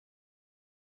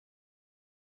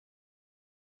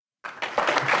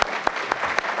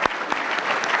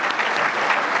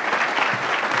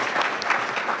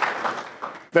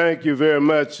Thank you very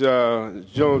much,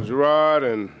 Joe Gerard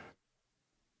and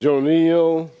Joe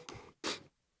Neal.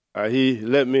 He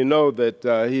let me know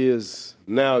that he is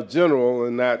now general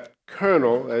and not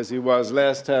colonel, as he was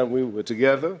last time we were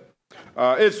together.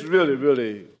 It's really,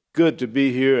 really good to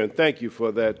be here, and thank you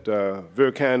for that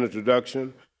very kind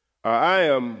introduction. I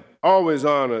am always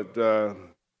honored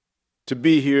to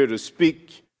be here to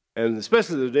speak, and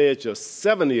especially today at your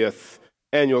 70th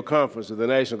annual conference of the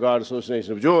National Guard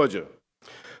Association of Georgia.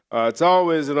 It's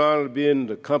always an honor to be in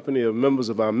the company of members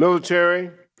of our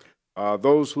military,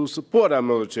 those who support our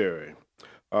military.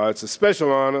 It's a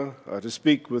special honor to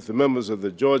speak with the members of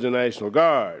the Georgia National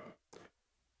Guard.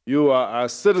 You are our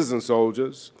citizen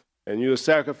soldiers, and you are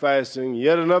sacrificing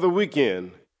yet another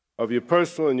weekend of your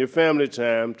personal and your family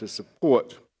time to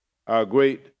support our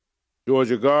great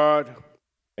Georgia Guard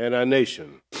and our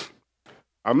nation.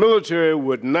 Our military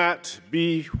would not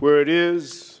be where it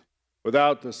is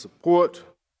without the support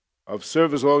of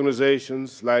service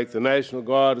organizations like the National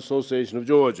Guard Association of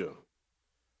Georgia.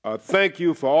 Thank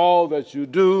you for all that you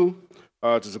do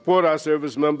to support our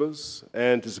service members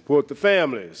and to support the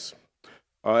families.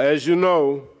 As you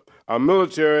know, our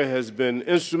military has been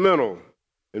instrumental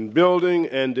in building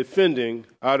and defending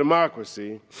our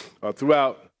democracy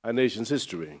throughout our nation's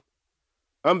history.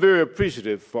 I'm very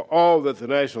appreciative for all that the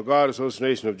National Guard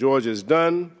Association of Georgia has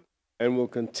done and will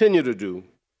continue to do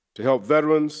to help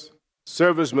veterans,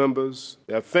 service members,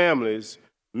 their families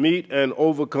meet and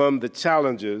overcome the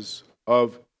challenges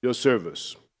of your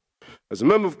service. As a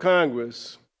member of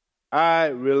Congress, I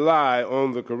rely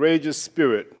on the courageous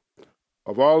spirit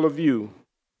of all of you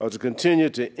to continue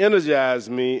to energize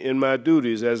me in my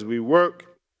duties as we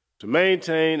work to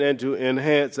maintain and to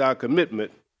enhance our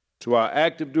commitment to our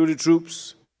active duty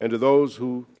troops and to those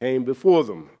who came before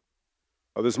them.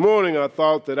 This morning, I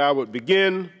thought that I would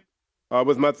begin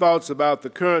with my thoughts about the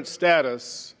current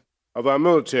status of our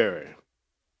military.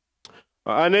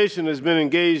 Our nation has been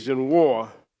engaged in war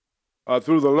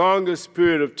through the longest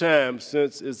period of time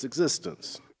since its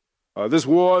existence. This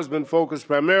war has been focused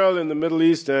primarily in the Middle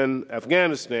East and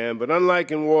Afghanistan, but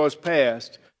unlike in wars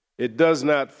past, it does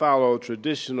not follow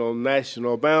traditional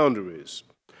national boundaries.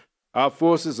 Our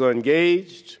forces are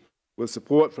engaged with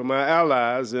support from our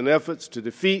allies in efforts to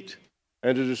defeat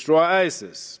and to destroy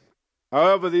ISIS.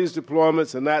 However, these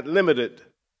deployments are not limited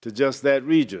to just that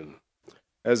region.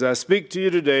 As I speak to you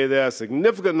today, there are a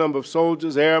significant number of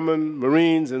soldiers, airmen,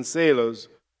 Marines, and sailors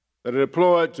that are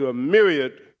deployed to a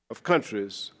myriad of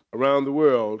countries around the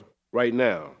world right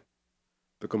now.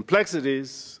 The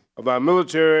complexities of our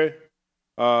military,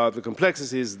 the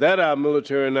complexities that our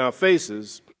military now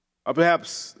faces are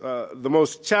perhaps the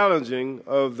most challenging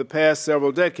of the past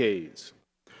several decades.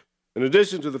 In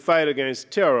addition to the fight against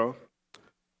terror,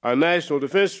 our national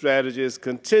defense strategy is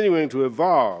continuing to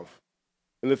evolve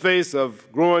in the face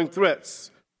of growing threats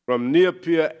from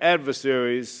near-peer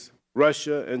adversaries,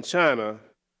 Russia and China,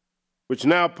 which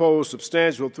now pose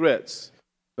substantial threats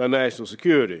to our national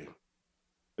security.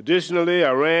 Additionally,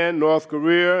 Iran, North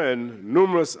Korea, and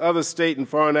numerous other state and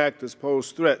foreign actors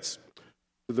pose threats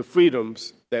to the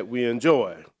freedoms that we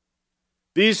enjoy.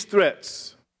 These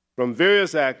threats from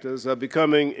various actors are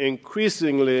becoming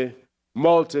increasingly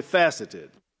multifaceted.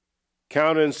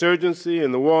 Counterinsurgency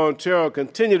and the war on terror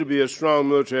continue to be a strong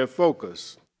military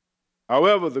focus.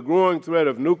 However, the growing threat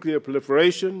of nuclear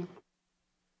proliferation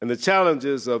and the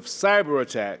challenges of cyber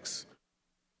attacks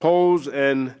pose,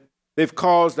 and they've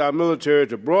caused our military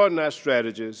to broaden our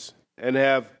strategies and to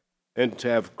have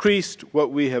increased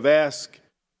what we have asked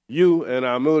you and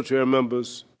our military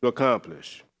members to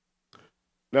accomplish.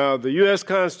 Now, the U.S.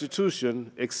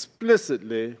 Constitution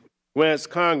explicitly grants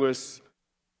Congress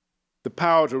the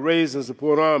power to raise and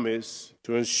support armies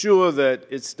to ensure that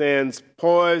it stands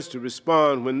poised to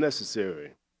respond when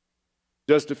necessary.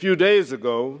 Just a few days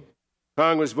ago,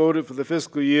 Congress voted for the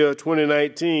fiscal year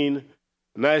 2019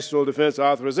 National Defense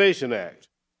Authorization Act.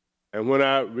 And when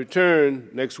I return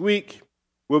next week,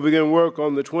 we'll begin work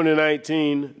on the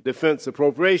 2019 Defense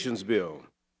Appropriations Bill.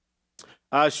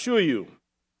 I assure you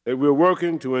that we're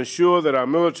working to ensure that our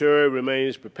military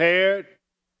remains prepared,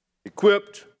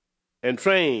 equipped, and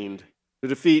trained to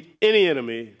defeat any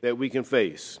enemy that we can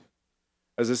face.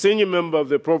 As a senior member of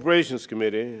the Appropriations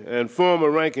Committee and former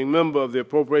ranking member of the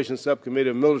Appropriations Subcommittee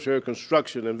of Military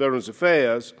Construction and Veterans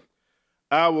Affairs,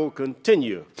 I will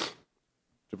continue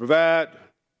to provide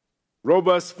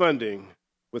robust funding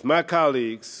with my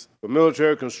colleagues for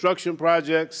military construction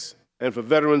projects and for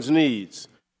veterans' needs,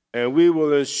 and we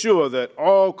will ensure that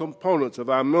all components of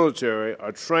our military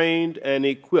are trained and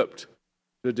equipped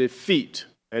to defeat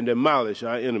and demolish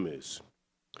our enemies.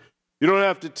 You don't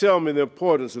have to tell me the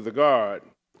importance of the Guard.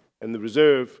 and the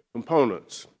reserve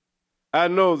components. I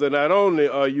know that not only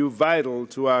are you vital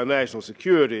to our national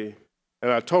security and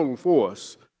our total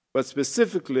force, but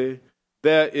specifically,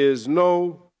 there is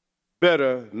no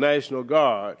better National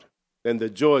Guard than the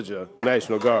Georgia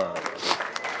National Guard.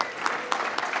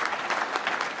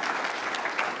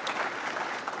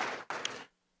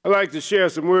 I'd like to share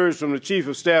some words from the Chief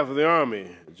of Staff of the Army,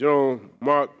 General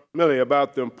Mark Milley,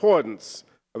 about the importance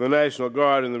of the National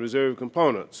Guard and the reserve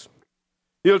components.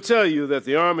 He'll tell you that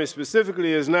the Army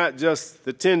specifically is not just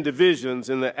the 10 divisions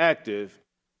in the active,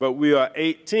 but we are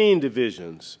 18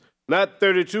 divisions, not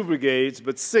 32 brigades,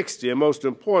 but 60, and most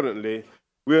importantly,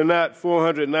 we are not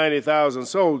 490,000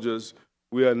 soldiers,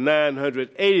 we are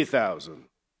 980,000.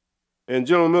 In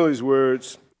General Milley's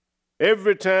words,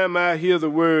 every time I hear the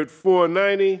word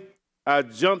 490, I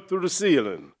jump through the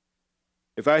ceiling.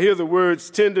 If I hear the words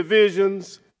 10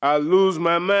 divisions, I lose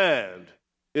my mind.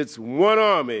 It's one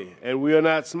Army, and we are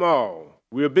not small.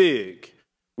 We're big.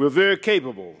 We're very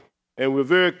capable, and we're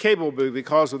very capable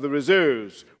because of the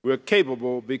reserves. We're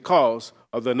capable because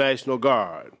of the National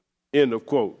Guard. End of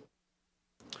quote.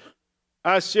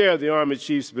 I share the Army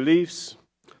Chief's beliefs.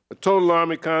 The total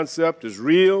Army concept is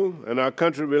real, and our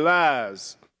country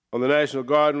relies on the National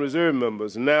Guard and Reserve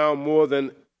members now more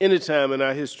than any time in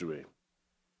our history.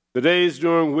 The days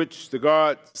during which the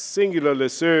Guard singularly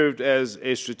served as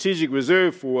a strategic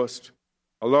reserve force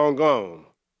are long gone.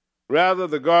 Rather,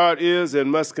 the Guard is and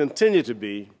must continue to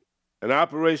be an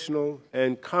operational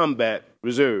and combat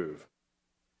reserve.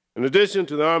 In addition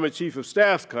to the Army Chief of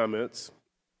Staff's comments,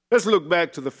 let's look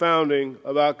back to the founding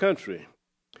of our country.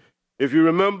 If you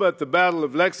remember at the Battle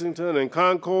of Lexington and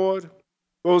Concord,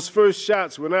 those first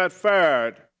shots were not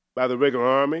fired by the regular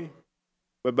Army,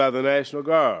 but by the National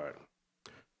Guard.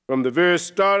 From the very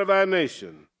start of our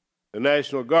nation, the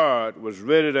National Guard was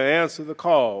ready to answer the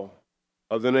call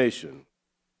of the nation.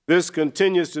 This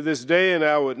continues to this day, and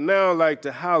I would now like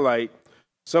to highlight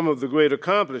some of the great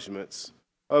accomplishments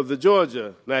of the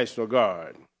Georgia National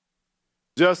Guard.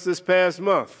 Just this past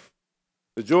month,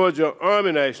 the Georgia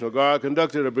Army National Guard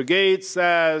conducted a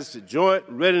brigade-sized Joint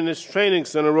Readiness Training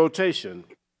Center rotation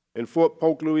in Fort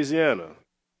Polk, Louisiana.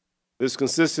 This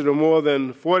consisted of more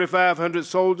than 4,500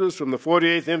 soldiers from the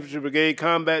 48th Infantry Brigade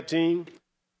Combat Team,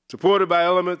 supported by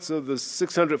elements of the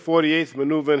 648th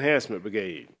Maneuver Enhancement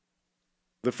Brigade.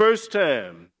 The first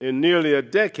time in nearly a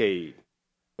decade,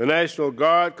 the National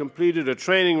Guard completed a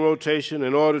training rotation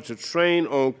in order to train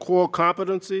on core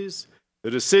competencies, the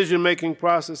decision-making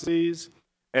processes,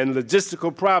 and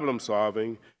logistical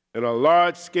problem-solving in a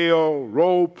large-scale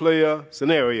role-player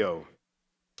scenario.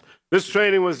 This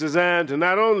training was designed to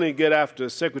not only get after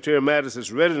Secretary Mattis's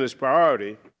readiness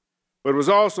priority, but was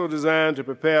also designed to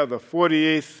prepare the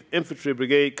 48th Infantry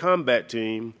Brigade Combat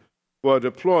Team for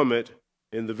deployment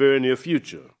in the very near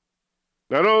future.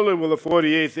 Not only will the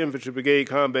 48th Infantry Brigade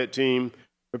Combat Team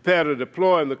prepare to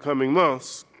deploy in the coming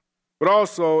months, but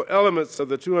also elements of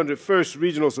the 201st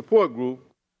Regional Support Group,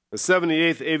 the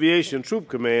 78th Aviation Troop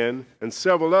Command, and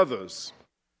several others.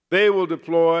 They will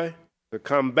deploy the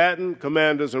combatant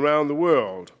commanders around the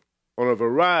world on a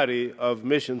variety of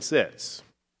mission sets.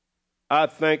 I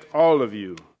thank all of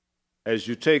you as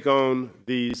you take on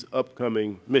these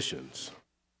upcoming missions.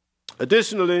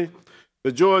 Additionally,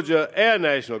 the Georgia Air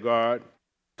National Guard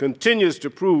continues to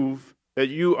prove that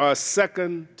you are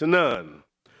second to none.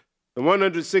 The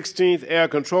 116th Air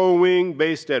Control Wing,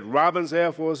 based at Robins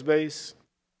Air Force Base,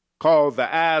 called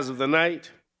the Eyes of the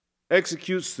Night,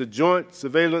 executes the Joint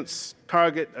Surveillance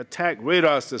Target Attack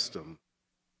Radar System,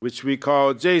 which we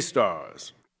call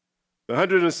JSTARS. The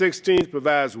 116th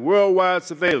provides worldwide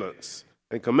surveillance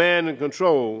and command and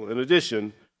control in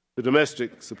addition to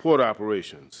domestic support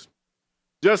operations.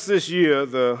 Just this year,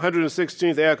 the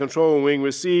 116th Air Control Wing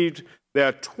received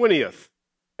their 20th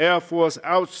Air Force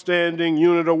Outstanding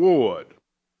Unit Award,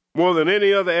 more than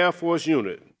any other Air Force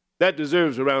unit. That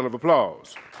deserves a round of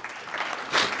applause.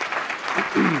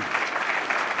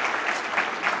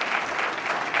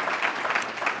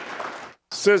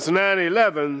 Since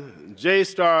 9/11,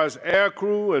 JSTAR's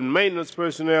aircrew and maintenance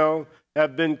personnel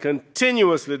have been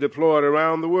continuously deployed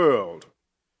around the world.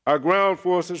 Our ground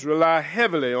forces rely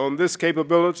heavily on this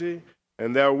capability,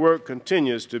 and their work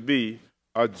continues to be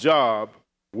a job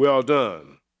well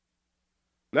done.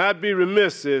 Now, I'd be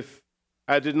remiss if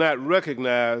I did not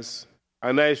recognize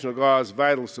our National Guard's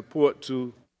vital support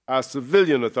to our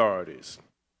civilian authorities.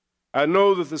 I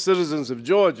know that the citizens of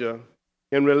Georgia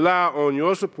can rely on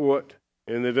your support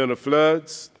in the event of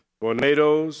floods,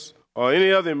 tornadoes, or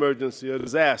any other emergency or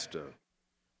disaster.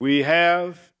 We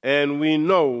have and we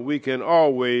know we can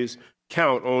always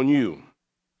count on you.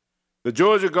 The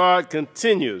Georgia Guard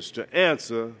continues to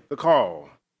answer the call.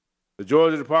 The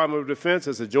Georgia Department of Defense,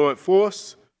 as a joint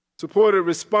force, supported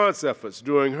response efforts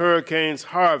during Hurricanes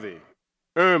Harvey,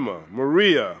 Irma,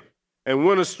 Maria, and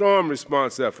winter storm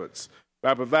response efforts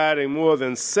by providing more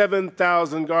than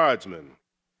 7,000 guardsmen.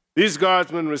 These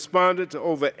guardsmen responded to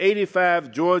over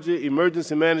 85 Georgia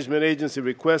Emergency Management Agency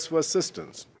requests for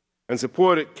assistance and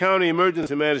supported county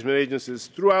emergency management agencies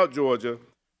throughout Georgia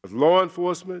with law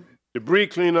enforcement, debris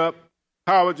cleanup,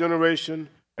 power generation,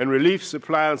 and relief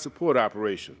supply and support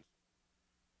operations.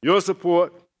 Your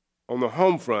support on the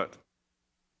home front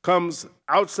comes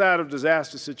outside of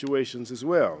disaster situations as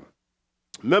well.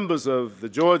 Members of the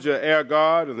Georgia Air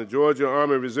Guard and the Georgia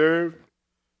Army Reserve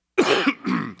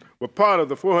were part of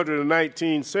the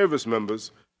 419 service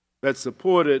members that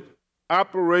supported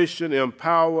Operation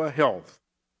Empower Health.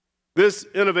 This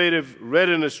innovative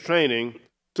readiness training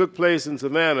took place in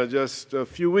Savannah just a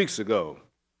few weeks ago.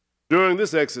 During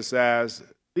this exercise,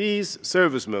 these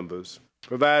service members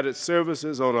provided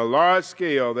services on a large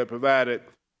scale that provided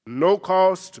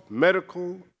no-cost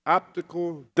medical,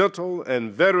 optical, dental,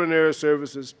 and veterinary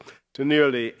services to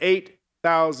nearly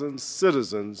 8,000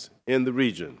 citizens in the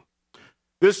region.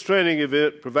 This training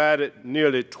event provided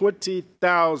nearly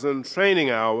 20,000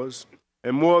 training hours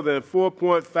and more than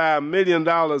 $4.5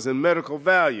 million in medical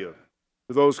value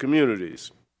to those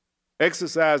communities.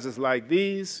 Exercises like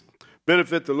these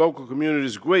benefit the local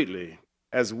communities greatly,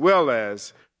 as well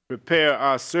as prepare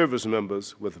our service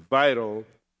members with vital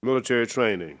military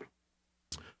training.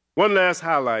 One last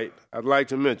highlight I'd like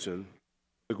to mention: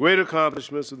 the great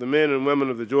accomplishments of the men and women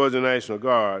of the Georgia National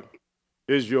Guard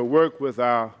is your work with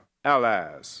our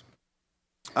allies.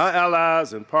 Our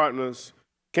allies and partners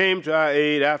came to our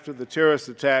aid after the terrorist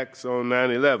attacks on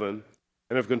 9/11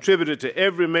 and have contributed to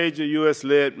every major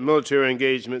U.S.-led military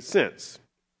engagement since.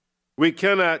 We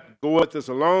cannot go at this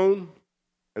alone,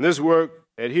 and this work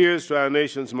adheres to our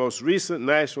nation's most recent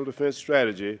national defense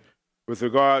strategy with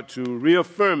regard to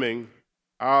reaffirming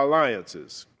our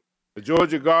alliances. The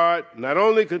Georgia Guard not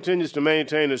only continues to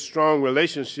maintain a strong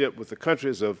relationship with the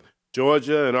countries of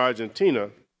Georgia and Argentina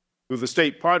through the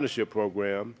State Partnership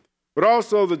Program, but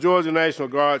also the Georgia National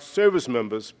Guard service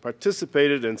members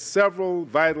participated in several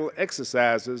vital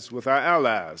exercises with our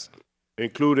allies,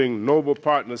 including Noble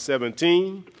Partner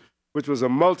 17, which was a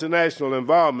multinational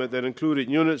involvement that included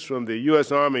units from the U.S.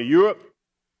 Army Europe,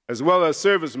 as well as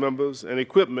service members and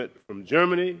equipment from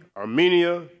Germany,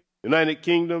 Armenia, United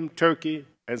Kingdom, Turkey,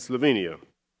 and Slovenia.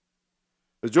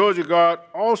 The Georgia Guard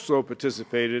also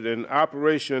participated in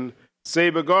Operation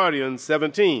Saber Guardian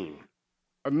 17,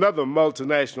 another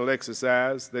multinational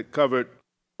exercise that covered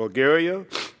Bulgaria,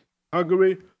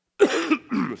 Hungary,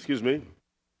 excuse me,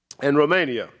 and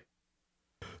Romania.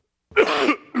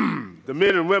 The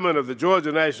men and women of the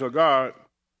Georgia National Guard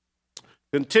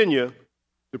continue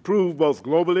to prove both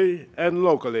globally and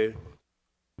locally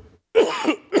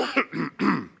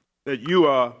that you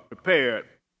are prepared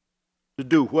to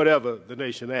do whatever the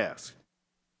nation asks.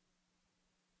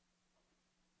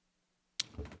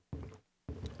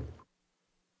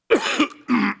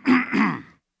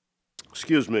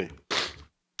 Excuse me.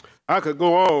 I could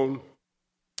go on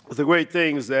with the great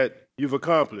things that you've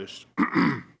accomplished,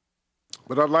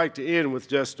 but I'd like to end with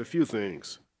just a few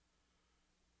things.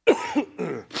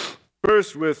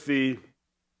 First, with the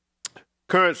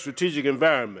current strategic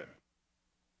environment,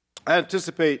 I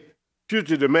anticipate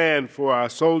future demand for our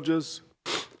soldiers,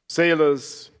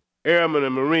 sailors, airmen,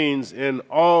 and Marines in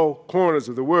all corners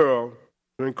of the world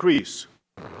to increase.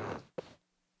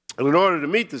 And in order to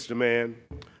meet this demand,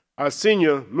 our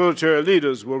senior military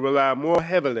leaders will rely more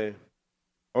heavily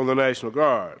on the National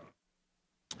Guard.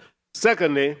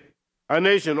 Secondly, our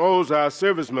nation owes our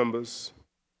service members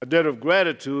a debt of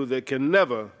gratitude that can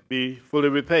never be fully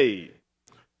repaid.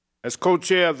 As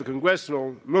co-chair of the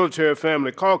Congressional Military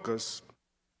Family Caucus,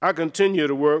 I continue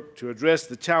to work to address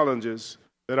the challenges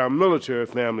that our military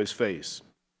families face.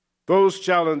 Those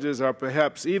challenges are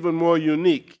perhaps even more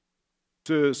unique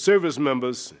to service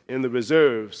members in the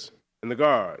reserves and the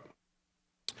Guard.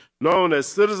 Known as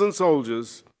citizen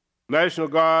soldiers, National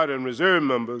Guard and Reserve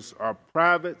members are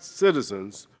private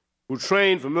citizens who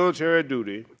train for military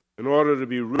duty in order to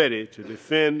be ready to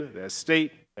defend their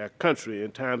state, their country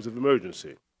in times of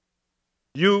emergency.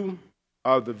 You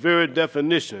are the very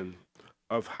definition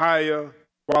of higher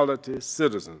quality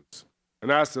citizens,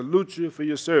 and I salute you for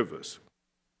your service.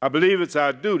 I believe it's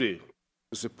our duty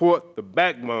to support the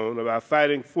backbone of our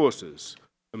fighting forces,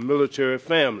 the military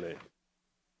family.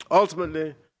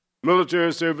 Ultimately,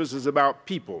 military service is about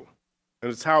people,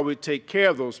 and it's how we take care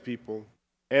of those people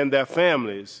and their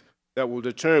families that will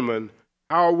determine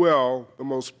how well the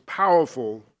most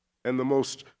powerful and the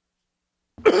most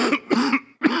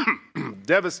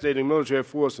devastating military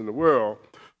force in the world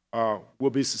will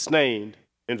be sustained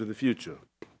into the future.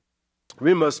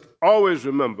 We must always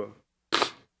remember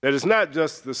that it's not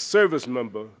just the service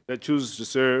member that chooses to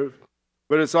serve,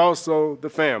 but it's also the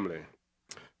family.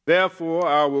 Therefore,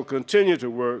 I will continue to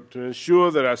work to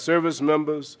ensure that our service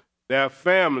members, their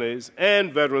families,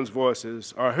 and veterans'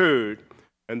 voices are heard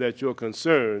and that your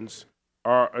concerns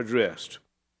are addressed.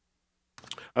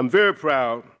 I'm very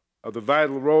proud of the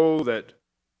vital role that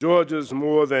Georgia's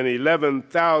more than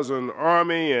 11,000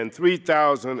 Army and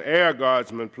 3,000 Air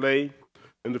Guardsmen play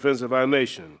in defense of our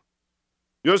nation.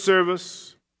 Your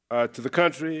service to the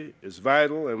country is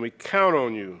vital, and we count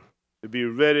on you to be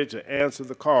ready to answer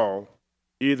the call,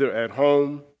 either at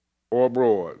home or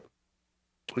abroad.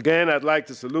 Again, I'd like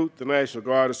to salute the National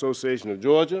Guard Association of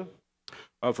Georgia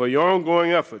for your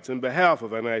ongoing efforts in behalf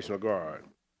of our National Guard.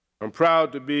 I'm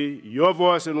proud to be your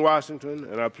voice in Washington,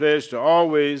 and I pledge to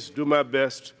always do my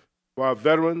best for our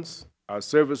veterans, our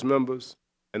service members,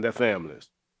 and their families.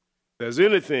 If there's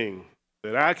anything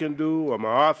that I can do, or my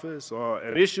office, or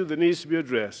an issue that needs to be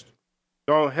addressed,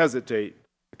 don't hesitate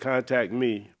to contact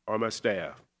me or my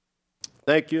staff.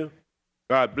 Thank you.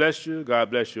 God bless you. God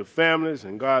bless your families,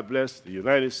 and God bless the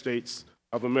United States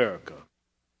of America.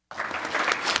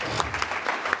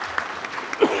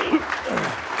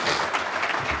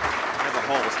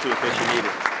 Too, in case you need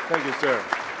it. Thank you, sir.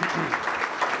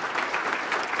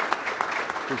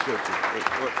 Appreciate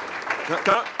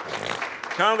you.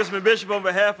 Congressman Bishop, on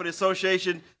behalf of the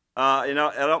association, I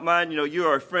don't mind, you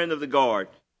are a friend of the Guard.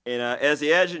 And as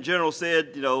the Adjutant General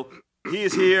said, he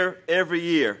is here every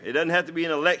year. It doesn't have to be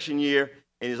an election year,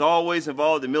 and he's always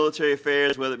involved in military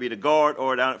affairs, whether it be the Guard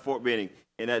or down at Fort Benning.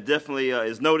 And that definitely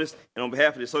is noticed. And on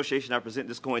behalf of the association, I present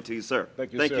this coin to you, sir.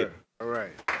 Thank you, sir. All right.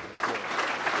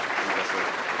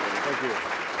 Thank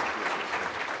you.